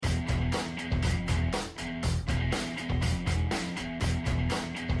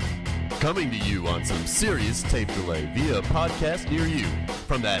Coming to you on some serious tape delay via a podcast near you.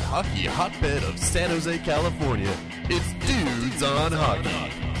 From that hockey hotbed of San Jose, California, it's Dudes on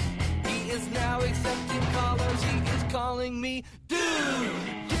Hockey. He is now accepting callers, he is calling me dude.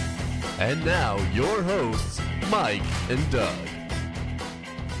 And now, your hosts, Mike and Doug.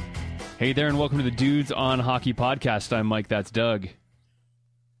 Hey there, and welcome to the Dudes on Hockey podcast. I'm Mike, that's Doug.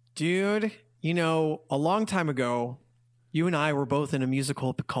 Dude, you know, a long time ago, you and I were both in a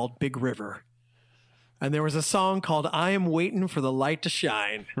musical called Big River. And there was a song called I Am Waiting for the Light to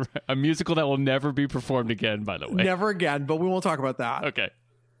Shine. A musical that will never be performed again, by the way. Never again, but we won't talk about that. Okay.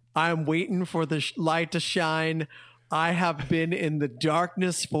 I am waiting for the light to shine. I have been in the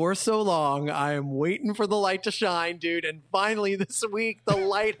darkness for so long. I am waiting for the light to shine, dude. And finally this week, the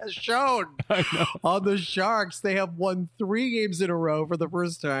light has shone on the Sharks. They have won 3 games in a row for the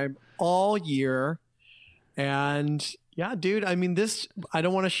first time all year. And yeah, dude, I mean, this, I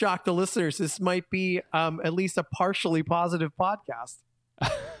don't want to shock the listeners. This might be at least a partially positive podcast.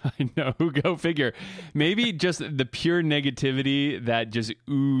 I know, go figure. Maybe just the pure negativity that just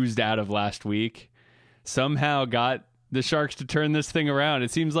oozed out of last week somehow got the Sharks to turn this thing around.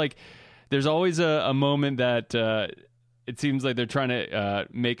 It seems like there's always a moment that it seems like they're trying to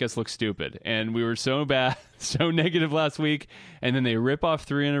make us look stupid. And we were so bad, so negative last week, and then they rip off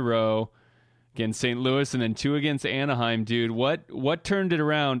 3 in a row against St. Louis and then 2 against Anaheim. Dude, what turned it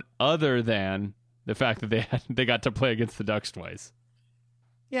around other than the fact that they got to play against the Ducks twice?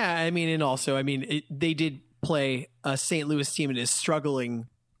 Yeah, I mean, and also, I mean, they did play a St. Louis team that is struggling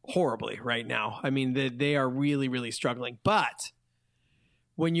horribly right now. I mean, they are really, really struggling. But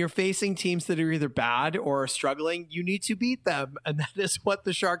when you're facing teams that are either bad or are struggling, you need to beat them. And that is what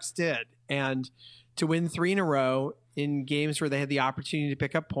the Sharks did. And to win 3 in a row in games where they had the opportunity to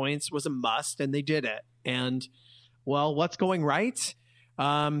pick up points was a must, and they did it. And, well, what's going right?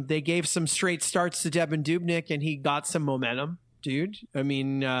 They gave some straight starts to Devan Dubnyk, and he got some momentum, dude. I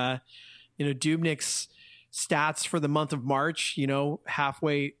mean, Dubnyk's stats for the month of March,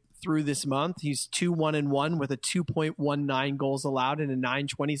 halfway through this month, he's 2-1-1 with a 2.19 goals allowed and a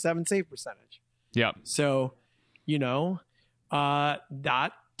 927 save percentage. Yeah. So,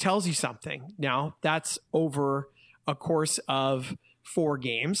 that tells you something. Now, that's over a course of 4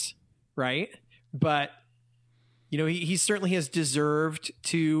 games, right? But he certainly has deserved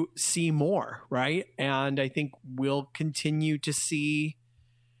to see more, right? And I think we'll continue to see,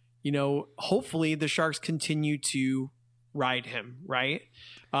 hopefully the Sharks continue to ride him, right?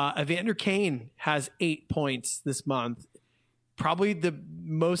 Evander Kane has 8 points this month. Probably the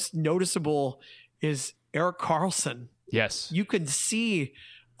most noticeable is Erik Karlsson. Yes. You can see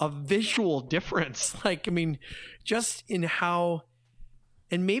a visual difference. Just in how,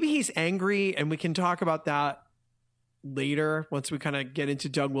 and maybe he's angry, and we can talk about that later once we kind of get into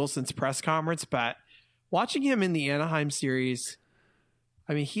Doug Wilson's press conference. But watching him in the Anaheim series,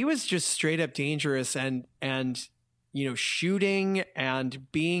 I mean, he was just straight up dangerous and shooting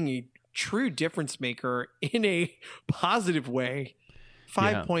and being a true difference maker in a positive way.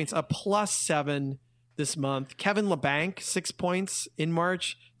 5 points, a +7 this month. Kevin Labanc, 6 points in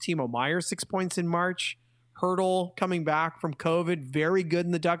March. Timo Meier, 6 points in March. Hurdle coming back from COVID, very good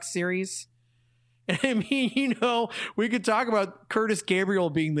in the Ducks series. And I mean, we could talk about Curtis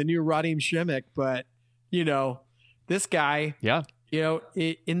Gabriel being the new Radim Šimić, but this guy,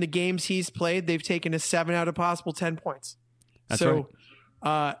 in the games he's played, they've taken a 7 out of possible 10 points. That's right.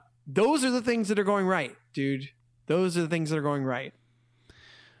 So those are the things that are going right, dude. Those are the things that are going right.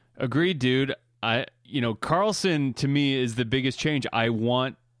 Agreed, dude. Karlsson to me is the biggest change. I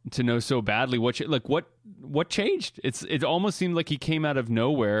want to know so badly what changed. It almost seemed like he came out of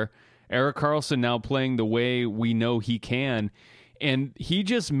nowhere. Erik Karlsson now playing the way we know he can, and he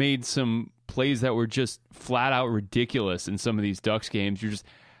just made some plays that were just flat out ridiculous in some of these Ducks games. You're just,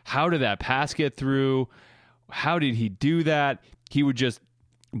 how did that pass get through? How did he do that? He would just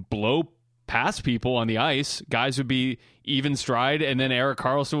blow past people on the ice. Guys would be even stride, and then Erik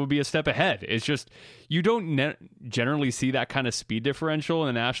Karlsson would be a step ahead. It's just, you don't generally see that kind of speed differential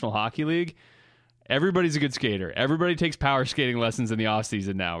in the National Hockey League. Everybody's a good skater. Everybody takes power skating lessons in the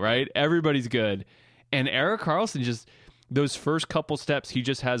offseason now, right? Everybody's good. And Erik Karlsson, just those first couple steps, he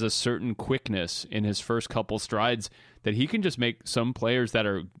just has a certain quickness in his first couple strides that he can just make some players that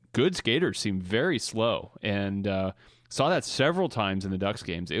are good skaters seem very slow. And saw that several times in the Ducks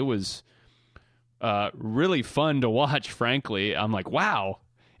games. It was really fun to watch, frankly. I'm like, wow,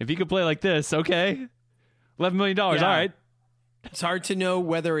 if he could play like this, okay, $11 million, all right. It's hard to know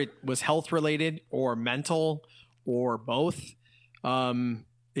whether it was health related or mental or both.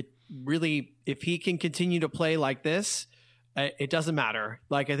 It really, if he can continue to play like this, it doesn't matter.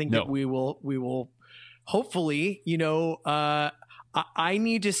 Like, I think No. that we will hopefully, I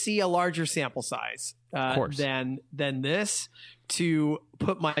need to see a larger sample size Of course. than this to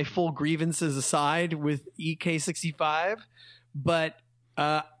put my full grievances aside with EK65. But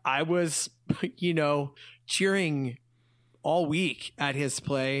I was, cheering all week at his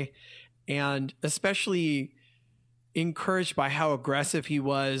play, and especially encouraged by how aggressive he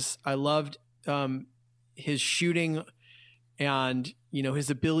was. I loved his shooting and, his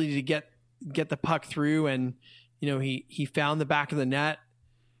ability to get the puck through, and, he found the back of the net.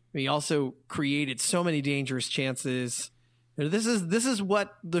 He also created so many dangerous chances. This is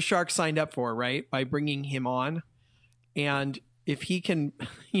what the Sharks signed up for, right? By bringing him on. And if he can,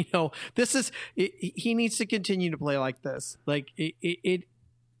 he needs to continue to play like this. Like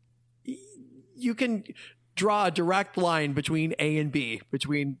you can draw a direct line between A and B,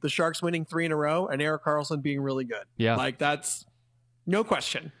 between the Sharks winning 3 in a row and Erik Karlsson being really good. Yeah. Like, that's no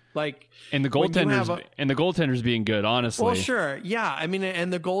question. Like, And the goaltenders being good, honestly. well, sure. Yeah. I mean,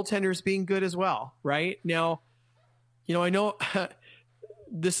 and the goaltenders being good as well. Right now, I know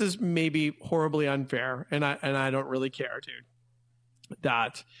this is maybe horribly unfair, and I don't really care, dude,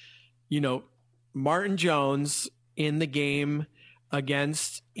 that, Martin Jones in the game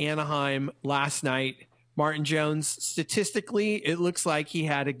against Anaheim last night, Martin Jones, statistically, it looks like he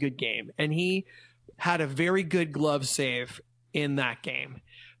had a good game, and he had a very good glove save in that game.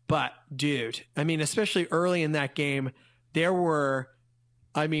 But, dude, I mean, especially early in that game, there was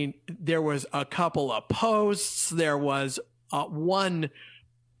a couple of posts. There was one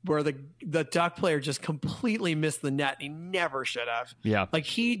where the Duck player just completely missed the net. He never should have. Yeah. Like,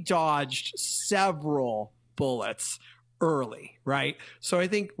 he dodged several bullets early, right? So I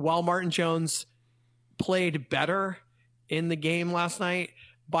think while Martin Jones played better in the game last night,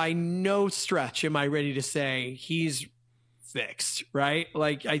 by no stretch am I ready to say he's fixed, right?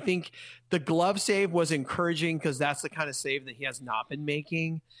 Like, I think the glove save was encouraging because that's the kind of save that he has not been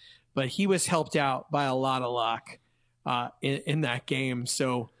making, but he was helped out by a lot of luck in that game.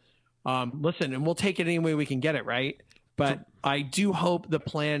 So listen, and we'll take it any way we can get it, right? But I do hope the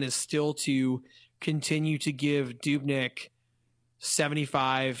plan is still to continue to give Dubnyk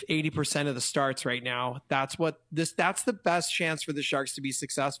 75-80% of the starts right now. That's the best chance for the Sharks to be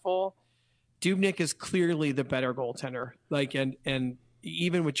successful. Dubnyk is clearly the better goaltender. Like, and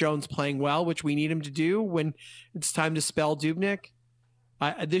even with Jones playing well, which we need him to do when it's time to spell Dubnyk,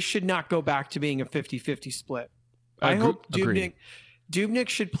 this should not go back to being a 50-50 split. I hope Dubnyk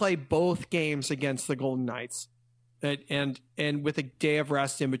should play both games against the Golden Knights, and with a day of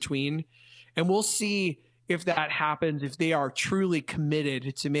rest in between. And we'll see if that happens, if they are truly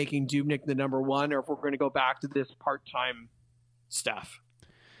committed to making Dubnyk the number one, or if we're going to go back to this part-time stuff.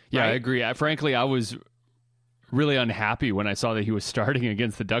 Yeah, right? I agree. Frankly, I was really unhappy when I saw that he was starting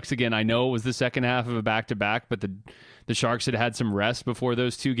against the Ducks again. I know it was the second half of a back-to-back, but the Sharks had some rest before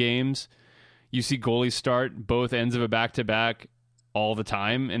those two games. You see goalies start both ends of a back-to-back all the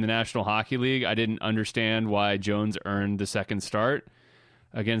time in the National Hockey League. I didn't understand why Jones earned the second start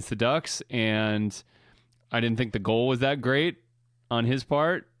against the Ducks, and I didn't think the goal was that great on his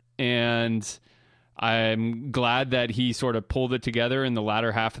part, and I'm glad that he sort of pulled it together in the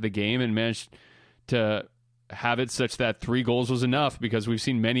latter half of the game and managed to have it such that 3 goals was enough, because we've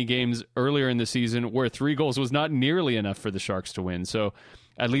seen many games earlier in the season where 3 goals was not nearly enough for the Sharks to win. So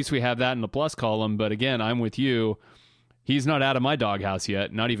at least we have that in the plus column. But again, I'm with you. He's not out of my doghouse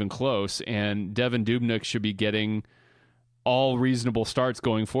yet, not even close. And Devan Dubnyk should be getting all reasonable starts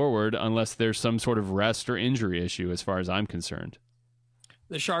going forward unless there's some sort of rest or injury issue, as far as I'm concerned.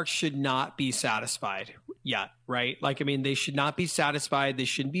 The Sharks should not be satisfied yet, right? Like, I mean, they should not be satisfied. They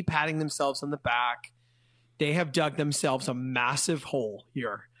shouldn't be patting themselves on the back. They have dug themselves a massive hole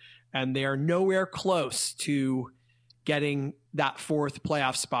here, and they are nowhere close to getting that 4th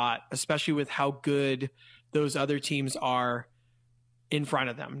playoff spot, especially with how good those other teams are in front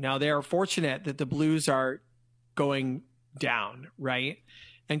of them. Now, they are fortunate that the Blues are going down, right?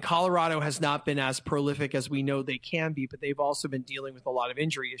 And Colorado has not been as prolific as we know they can be, but they've also been dealing with a lot of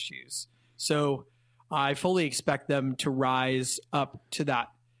injury issues. So I fully expect them to rise up to that,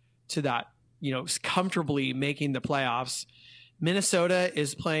 comfortably making the playoffs. Minnesota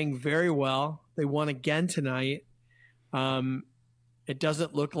is playing very well. They won again tonight. It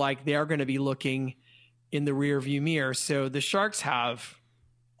doesn't look like they're going to be looking in the rearview mirror. So the Sharks have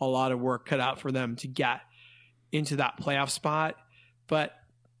a lot of work cut out for them to get into that playoff spot. But,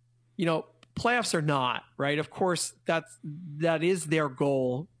 playoffs are not, right? Of course, that is their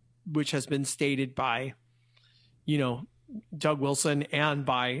goal, which has been stated by, Doug Wilson and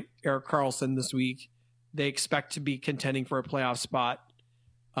by Erik Karlsson this week. they expect to be contending for a playoff spot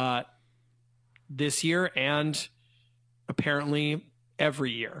this year and apparently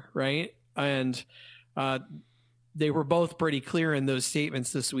every year, right? And they were both pretty clear in those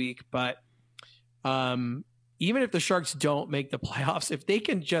statements this week. But even if the Sharks don't make the playoffs, if they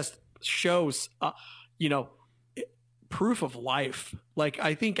can just show, proof of life, like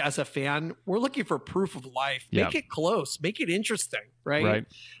I think as a fan, we're looking for proof of life. Make it close, make it interesting, right?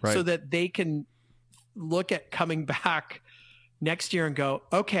 So that they can look at coming back next year and go,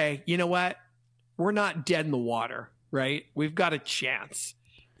 okay, you know what? We're not dead in the water, right? We've got a chance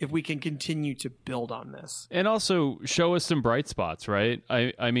if we can continue to build on this. And also show us some bright spots, right?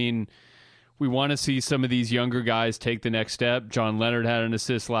 I mean, we want to see some of these younger guys take the next step. John Leonard had an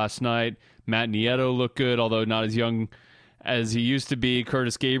assist last night. Matt Nieto looked good, although not as young as he used to be.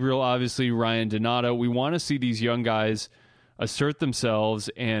 Curtis Gabriel, obviously, Ryan Donato. We want to see these young guys assert themselves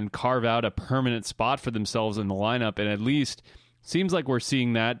and carve out a permanent spot for themselves in the lineup. And at least seems like we're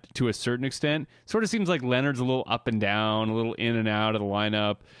seeing that to a certain extent. Sort of seems like Leonard's a little up and down, a little in and out of the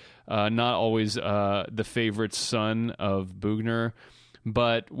lineup. Not always the favorite son of Bugner.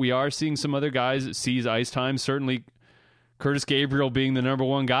 But we are seeing some other guys seize ice time. Certainly Curtis Gabriel being the number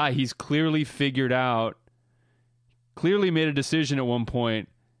one guy. He's clearly figured out, clearly made a decision at one point.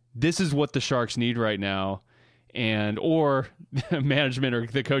 This is what the Sharks need right now. Or management or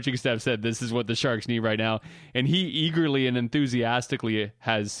the coaching staff said, this is what the Sharks need right now. And he eagerly and enthusiastically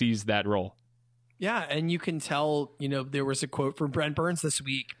has seized that role. Yeah. And you can tell, there was a quote from Brent Burns this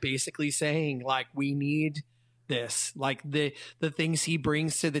week, basically saying like, we need this, like the things he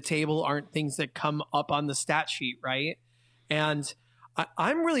brings to the table aren't things that come up on the stat sheet. Right. And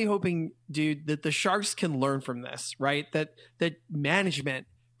I'm really hoping, dude, that the Sharks can learn from this, right? That management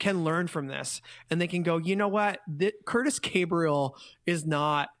can learn from this and they can go, you know what? Curtis Gabriel is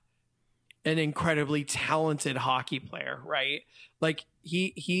not an incredibly talented hockey player, right? Like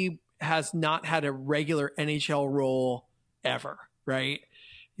he has not had a regular NHL role ever, right?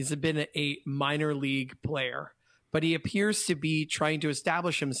 He's been a minor league player, but he appears to be trying to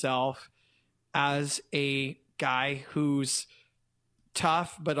establish himself as a guy who's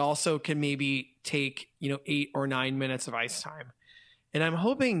tough, but also can maybe take, 8 or 9 minutes of ice time. And I'm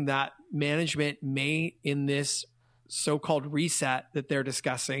hoping that management may, in this so-called reset that they're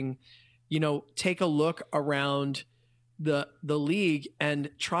discussing, take a look around the league and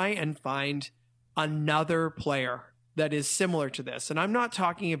try and find another player that is similar to this. And I'm not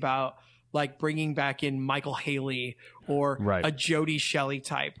talking about like bringing back in Michael Haley or a Jody Shelley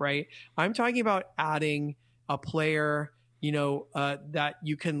type, right? I'm talking about adding a player, that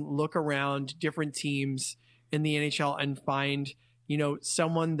you can look around different teams in the NHL and find,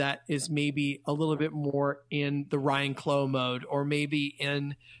 someone that is maybe a little bit more in the Ryan Clough mode, or maybe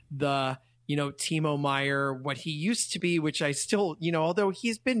in the, Timo Meier, what he used to be, which I still, although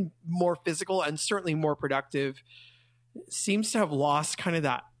he's been more physical and certainly more productive, seems to have lost kind of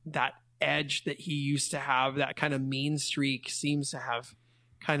that edge that he used to have. That kind of mean streak seems to have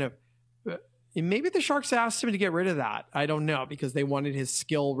kind of, maybe the Sharks asked him to get rid of that. I don't know, because they wanted his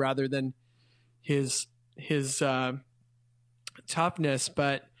skill rather than his toughness.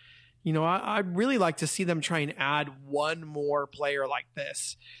 But, I'd really like to see them try and add one more player like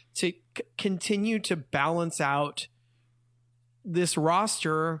this to continue to balance out this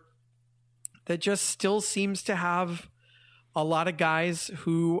roster that just still seems to have a lot of guys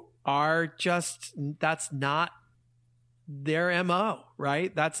who are just, that's not their MO,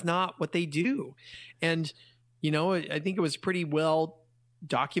 right? That's not what they do. And, I think it was pretty well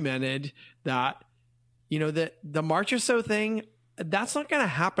documented that, the Marchessault thing, that's not going to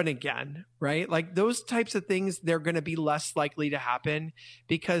happen again, right? Like those types of things, they're going to be less likely to happen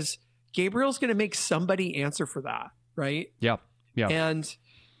because Gabriel's going to make somebody answer for that, right? Yeah. And,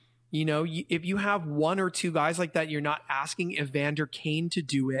 if you have one or two guys like that, you're not asking Evander Kane to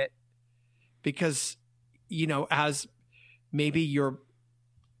do it because, as maybe your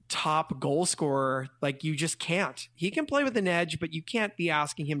top goal scorer, like you just can't. He can play with an edge, but you can't be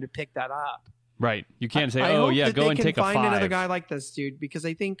asking him to pick that up. Right. You can't say, go and take a 5. Find another guy like this, dude, because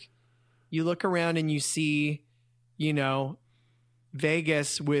I think you look around and you see,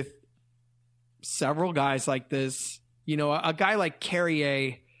 Vegas with several guys like this, a guy like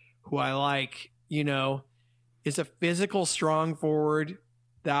Carrier, who I like, is a physical, strong forward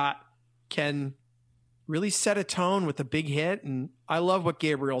that can really set a tone with a big hit. And I love what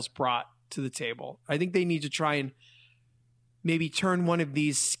Gabriel's brought to the table. I think they need to try and maybe turn one of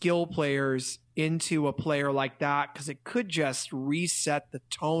these skill players into a player like that, because it could just reset the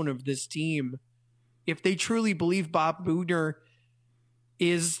tone of this team. If they truly believe Bob Boughner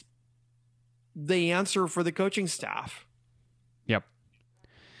is the answer for the coaching staff. Yep.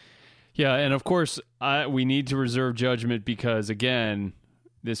 Yeah, and of course, we need to reserve judgment because, again,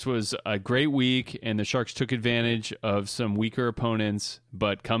 this was a great week, and the Sharks took advantage of some weaker opponents.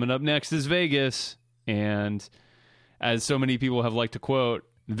 But coming up next is Vegas, and as so many people have liked to quote,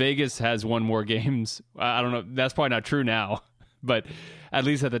 Vegas has won more games. I don't know. That's probably not true now, but at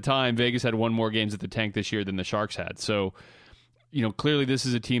least at the time, Vegas had won more games at the tank this year than the Sharks had. So, clearly this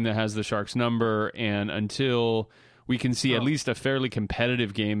is a team that has the Sharks number, and until we can see at least a fairly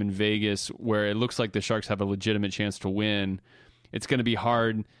competitive game in Vegas where it looks like the Sharks have a legitimate chance to win, it's going to be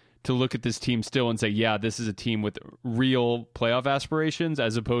hard to look at this team still and say, yeah, this is a team with real playoff aspirations,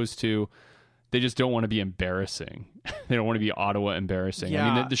 as opposed to they just don't want to be embarrassing. They don't want to be Ottawa embarrassing.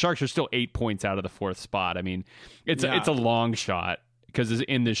 Yeah. I mean, the Sharks are still 8 points out of the fourth spot. I mean, it's a long shot because it's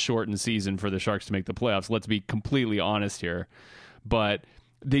in this shortened season for the Sharks to make the playoffs. Let's be completely honest here. But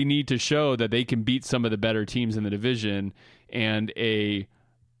they need to show that they can beat some of the better teams in the division, and a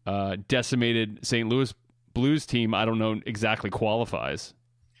decimated St. Louis Blues team, I don't know exactly qualifies.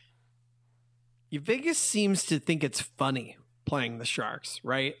 Vegas seems to think it's funny playing the Sharks,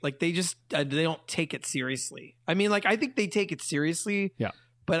 right? Like they don't take it seriously. I mean, like I think they take it seriously, yeah,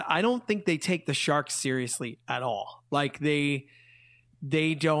 but I don't think they take the Sharks seriously at all. Like they're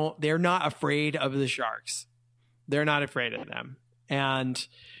not afraid of the Sharks. They're not afraid of them. And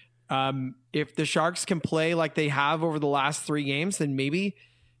if the Sharks can play like they have over the last 3 games, then maybe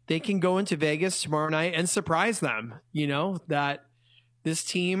they can go into Vegas tomorrow night and surprise them. That this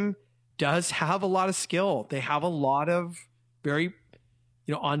team does have a lot of skill. They have a lot of very,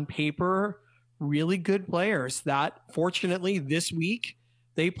 on paper, really good players that fortunately this week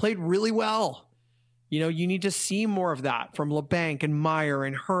they played really well. You need to see more of that from LeBanc and Meyer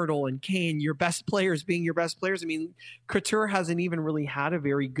and Hurdle and Kane, your best players being your best players. I mean, Couture hasn't even really had a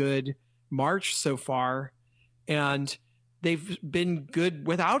very good March so far, and they've been good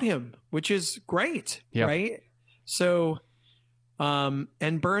without him, which is great, right? So,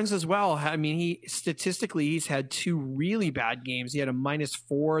 and Burns as well. I mean, he's had 2 really bad games. He had a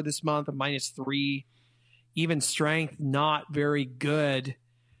 -4 this month, a -3, even strength, not very good.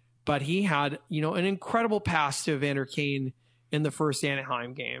 But he had, an incredible pass to Evander Kane in the first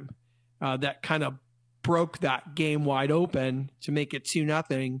Anaheim game that kind of broke that game wide open to make it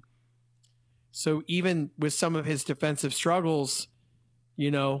 2-0. So even with some of his defensive struggles,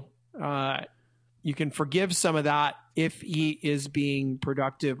 you can forgive some of that if he is being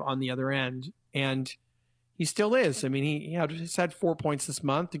productive on the other end. And he still is. I mean, he's had 4 points this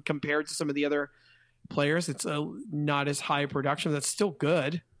month, and compared to some of the other players, it's not as high production. That's still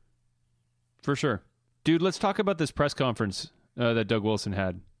good. For sure. Dude, let's talk about this press conference that Doug Wilson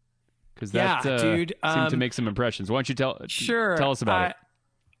had. Because that seemed to make some impressions. Why don't you tell us about it?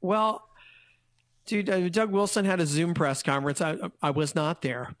 Well, dude, Doug Wilson had a Zoom press conference. I was not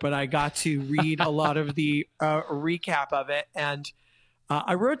there, but I got to read a lot of the recap of it. And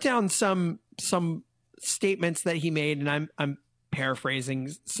I wrote down some statements that he made, and I'm paraphrasing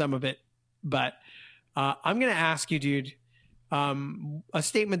some of it. But I'm going to ask you, dude, a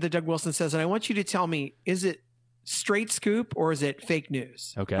statement that Doug Wilson says, and I want you to tell me, is it straight scoop or is it fake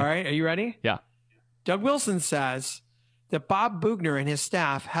news? Okay. All right. Are you ready? Yeah. Doug Wilson says that Bob Boughner and his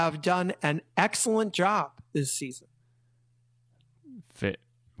staff have done an excellent job this season.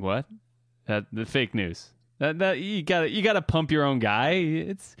 What? The fake news. That you gotta pump your own guy.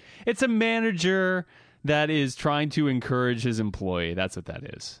 It's a manager that is trying to encourage his employee. That's what that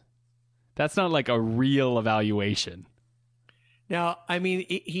is. That's not like a real evaluation. Now, I mean,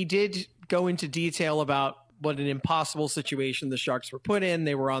 he did go into detail about what an impossible situation the Sharks were put in.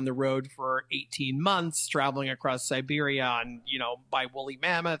 They were on the road for 18 months, traveling across Siberia on, by woolly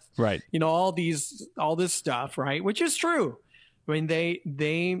mammoth, right? All this stuff, right? Which is true. I mean,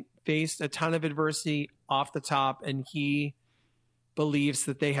 they faced a ton of adversity off the top, and he believes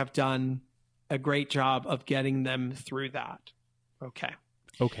that they have done a great job of getting them through that. Okay.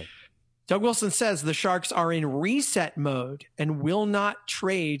 Doug Wilson says the Sharks are in reset mode and will not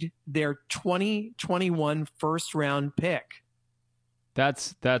trade their 2021 first-round pick.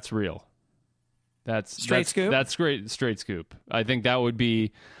 That's real. That's scoop? That's great. Straight scoop. I think that would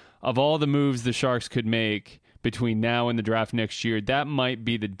be, of all the moves the Sharks could make between now and the draft next year, that might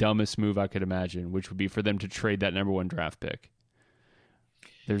be the dumbest move I could imagine, which would be for them to trade that number 1 draft pick.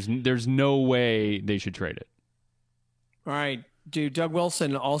 There's no way they should trade it. All right. Dude, Doug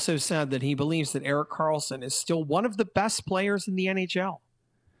Wilson also said that he believes that Erik Karlsson is still one of the best players in the NHL.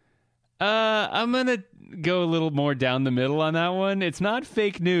 I'm going to go a little more down the middle on that one. It's not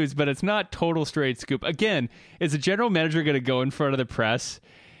fake news, but it's not total straight scoop. Again, is the general manager going to go in front of the press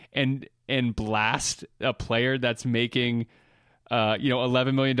and blast a player that's making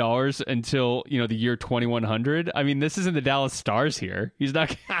 $11 million until, the year 2100. I mean, this isn't the Dallas Stars here. He's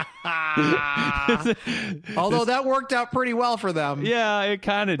not. Although that worked out pretty well for them. Yeah, it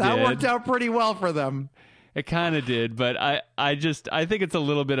kind of did. That worked out pretty well for them. It kind of did, but I think it's a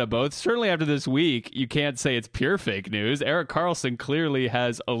little bit of both. Certainly after this week, you can't say it's pure fake news. Erik Karlsson clearly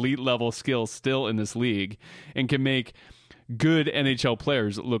has elite level skills still in this league and can make good NHL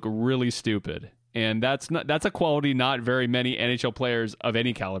players look really stupid. And that's a quality not very many NHL players of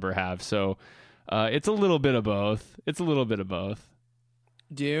any caliber have. So it's a little bit of both.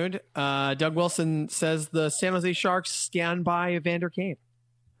 Dude, Doug Wilson says the San Jose Sharks stand by Evander Kane.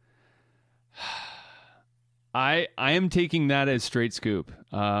 I am taking that as straight scoop.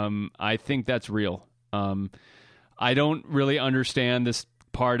 I think that's real. I don't really understand this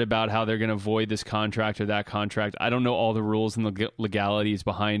part about how they're going to void this contract or that contract. I don't know all the rules and the legalities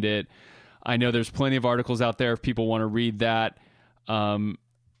behind it. I know there's plenty of articles out there if people want to read that.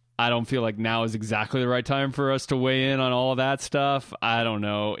 I don't feel like now is exactly the right time for us to weigh in on all of that stuff. I don't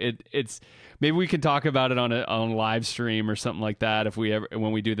know. It's maybe we can talk about it on a live stream or something like that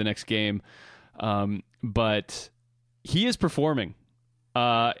when we do the next game. But he is performing.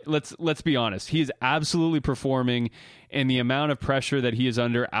 Let's be honest. He is absolutely performing, and the amount of pressure that he is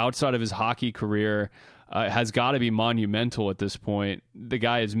under outside of his hockey career has got to be monumental at this point. The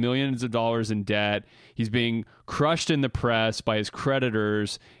guy is millions of dollars in debt. He's being crushed in the press by his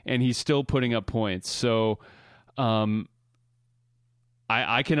creditors, and he's still putting up points. So I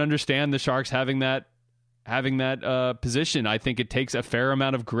can understand the Sharks having that position. I think it takes a fair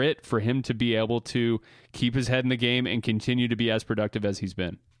amount of grit for him to be able to keep his head in the game and continue to be as productive as he's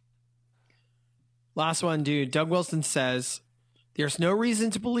been. Last one, dude. Doug Wilson says, there's no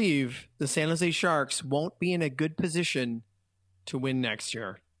reason to believe the San Jose Sharks won't be in a good position to win next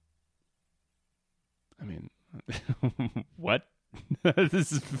year. I mean, what?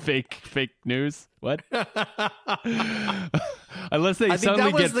 This is fake news. What? Unless they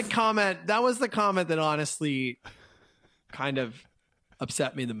suddenly get the comment. That was the comment that honestly kind of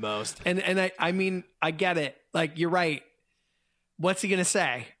upset me the most. And I mean, I get it. Like, you're right. What's he gonna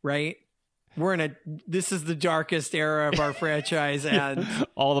say, right? This is the darkest era of our franchise, and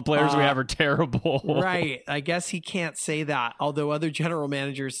all the players we have are terrible. Right. I guess he can't say that. Although other general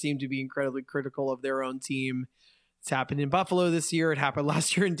managers seem to be incredibly critical of their own team. It's happened in Buffalo this year. It happened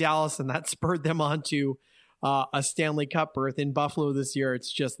last year in Dallas, and that spurred them on to a Stanley Cup berth. In Buffalo this year,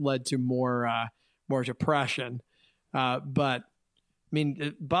 it's just led to more depression. But I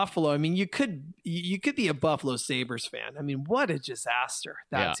mean, Buffalo. I mean, you could be a Buffalo Sabres fan. I mean, what a disaster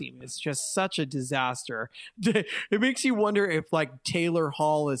that team is! Just such a disaster. It makes you wonder if like Taylor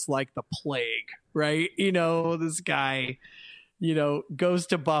Hall is like the plague, right? This guy, goes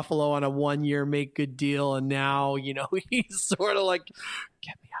to Buffalo on a 1-year make good deal, and now he's sort of like,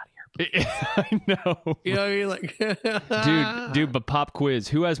 get me out of here, I know. You're like, dude. But pop quiz: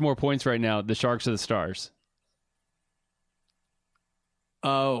 who has more points right now, the Sharks or the Stars?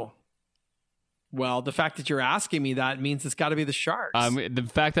 Oh, well, the fact that you're asking me that means it's got to be the Sharks. The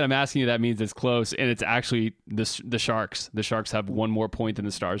fact that I'm asking you that means it's close, and it's actually the Sharks. The Sharks have one more point than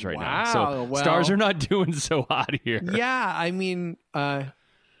the Stars right now. So Stars are not doing so hot here. Yeah, I mean, I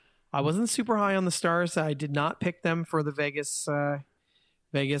wasn't super high on the Stars. I did not pick them for the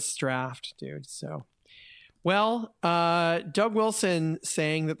Vegas draft, dude. So, well, Doug Wilson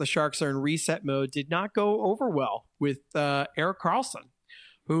saying that the Sharks are in reset mode did not go over well with Erik Karlsson,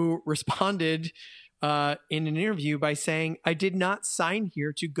 who responded in an interview by saying, I did not sign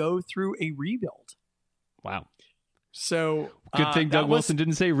here to go through a rebuild. Wow. So good thing Doug Wilson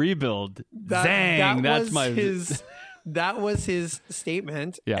didn't say rebuild. That was his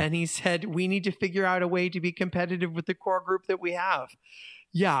statement. Yeah. And he said, we need to figure out a way to be competitive with the core group that we have.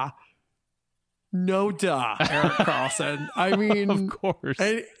 Yeah. No duh, Erik Karlsson. I mean, of course.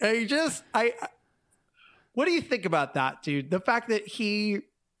 What do you think about that, dude? The fact that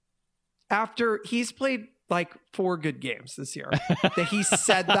after he's played like 4 good games this year, that he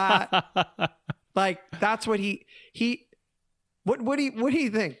said that, like, that's what what do you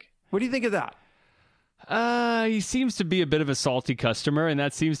think? What do you think of that? He seems to be a bit of a salty customer, and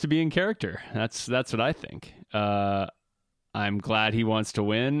that seems to be in character. That's what I think. I'm glad he wants to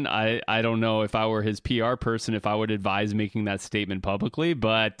win. I don't know if I were his PR person, if I would advise making that statement publicly,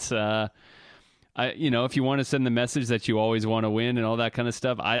 but if you want to send the message that you always want to win and all that kind of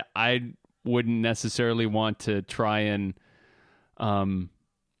stuff, I wouldn't necessarily want to try and,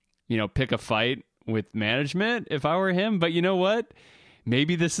 pick a fight with management if I were him. But you know what?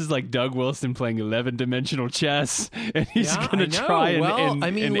 maybe this is like Doug Wilson playing 11-dimensional chess, and he's Yeah, going I to know. try and, well, and,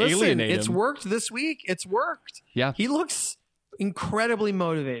 I mean, and listen, alienate it's him. worked this week. It's worked. Yeah. He looks incredibly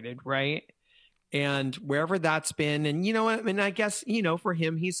motivated, right? And wherever that's been, and you know what? I mean, I guess, for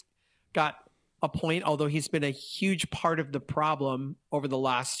him, he's got a point, although he's been a huge part of the problem over the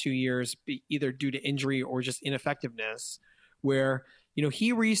last 2 years, either due to injury or just ineffectiveness, where,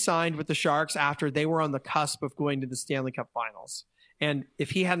 he re-signed with the Sharks after they were on the cusp of going to the Stanley Cup Finals. And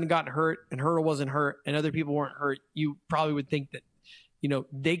if he hadn't gotten hurt and Hertl wasn't hurt and other people weren't hurt, you probably would think that,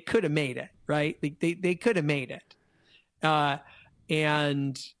 they could have made it, right? They could have made it.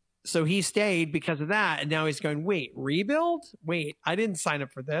 And so he stayed because of that. And now he's going, wait, rebuild? Wait, I didn't sign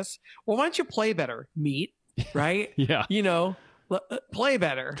up for this. Well, why don't you play better, meat, right? Yeah. Play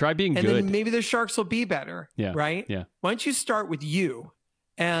better. Try being and good. then maybe the Sharks will be better, Yeah. right? Yeah. Why don't you start with you?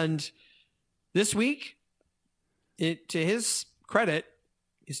 And this week, to his credit,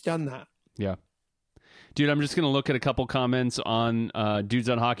 he's done that. Yeah. Dude, I'm just going to look at a couple comments on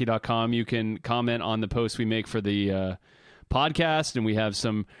dudesonhockey.com. You can comment on the post we make for the podcast, and we have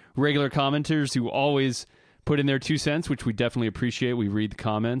some regular commenters who always put in their 2 cents, which we definitely appreciate. We read the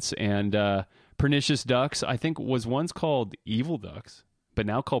comments. And Pernicious Ducks, I think, was once called Evil Ducks, but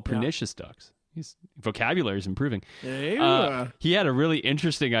now called Pernicious Ducks. His vocabulary is improving. He had a really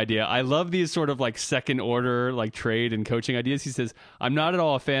interesting idea. I love these sort of like second order like trade and coaching ideas. He says, I'm not at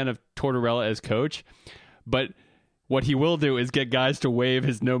all a fan of Tortorella as coach, but what he will do is get guys to waive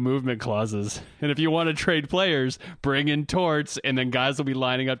his no movement clauses. And if you want to trade players, bring in Torts, and then guys will be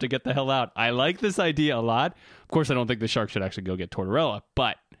lining up to get the hell out. I like this idea a lot. Of course, I don't think the Sharks should actually go get Tortorella,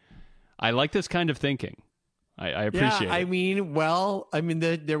 but I like this kind of thinking. I appreciate it. I mean,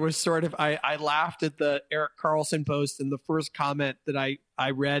 there was sort of, I laughed at the Erik Karlsson post, and the first comment that I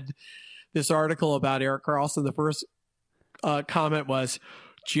read this article about Erik Karlsson, the first comment was,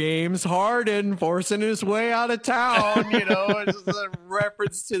 James Harden forcing his way out of town. It's just a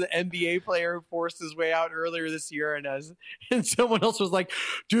reference to the NBA player who forced his way out earlier this year. And someone else was like,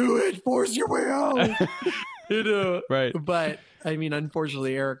 do it, force your way out. Right. But I mean,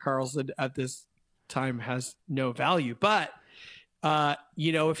 unfortunately, Erik Karlsson at this time has no value. But,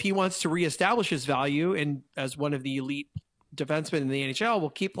 if he wants to reestablish his value and as one of the elite defensemen in the NHL, we'll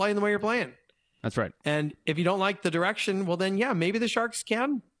keep playing the way you're playing. That's right. And if you don't like the direction, well, then, maybe the Sharks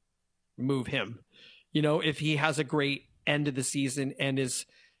can move him. If he has a great end of the season and is,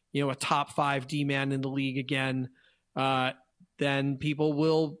 a top 5 D-man in the league again, then people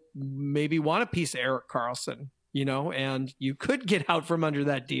will maybe want a piece of Erik Karlsson, and you could get out from under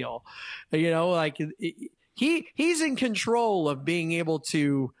that deal. He's in control of being able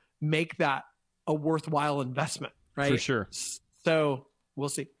to make that a worthwhile investment, right? For sure. So we'll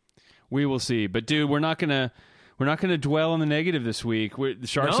see. We will see. But dude, we're not gonna dwell on the negative this week. The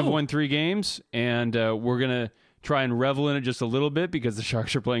Sharks have won 3 games, and we're gonna try and revel in it just a little bit because the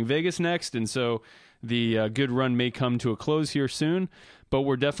Sharks are playing Vegas next, and so the good run may come to a close here soon. But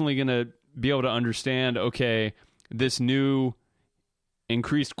we're definitely gonna be able to understand, okay, this new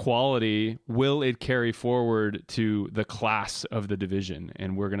increased quality, will it carry forward to the class of the division?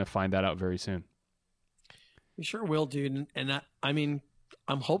 And we're gonna find that out very soon. We sure will, dude. And I mean,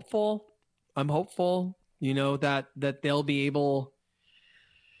 I'm hopeful, that they'll be able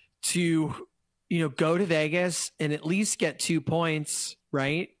to, go to Vegas and at least get 2 points,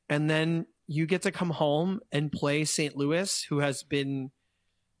 right? And then you get to come home and play St. Louis, who has been,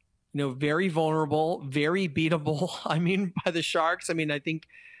 very vulnerable, very beatable. I mean, by the Sharks. I mean, I think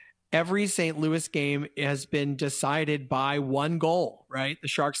every St. Louis game has been decided by 1 goal, right? The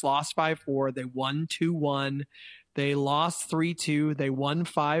Sharks lost 5-4. They won 2-1. They lost 3-2. They won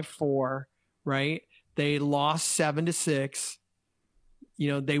 5-4, right? They lost 7-6.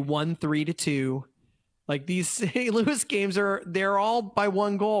 They won 3-2. Like these St. Louis games they're all by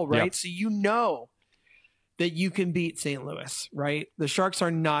 1 goal, right? Yeah. So that you can beat St. Louis, right? The Sharks are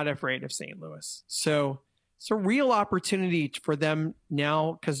not afraid of St. Louis. So it's a real opportunity for them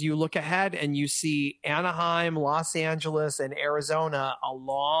now because you look ahead and you see Anaheim, Los Angeles, and Arizona, a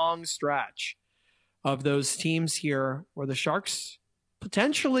long stretch of those teams here where the Sharks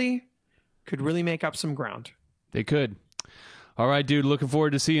potentially could really make up some ground. They could. All right, dude, looking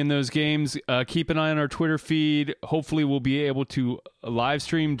forward to seeing those games. Keep an eye on our Twitter feed. Hopefully we'll be able to live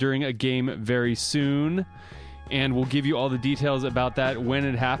stream during a game very soon, and we'll give you all the details about that when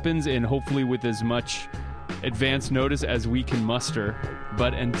it happens, and hopefully with as much advance notice as we can muster.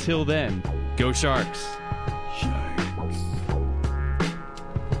 But until then, go Sharks!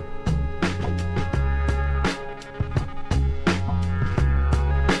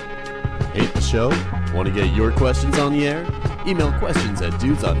 Hate the show? Want to get your questions on the air? Email questions at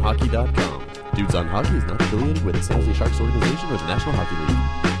dudesonhockey.com. Dudes on Hockey is not affiliated with the San Jose Sharks organization or the National Hockey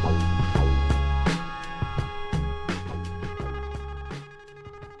League.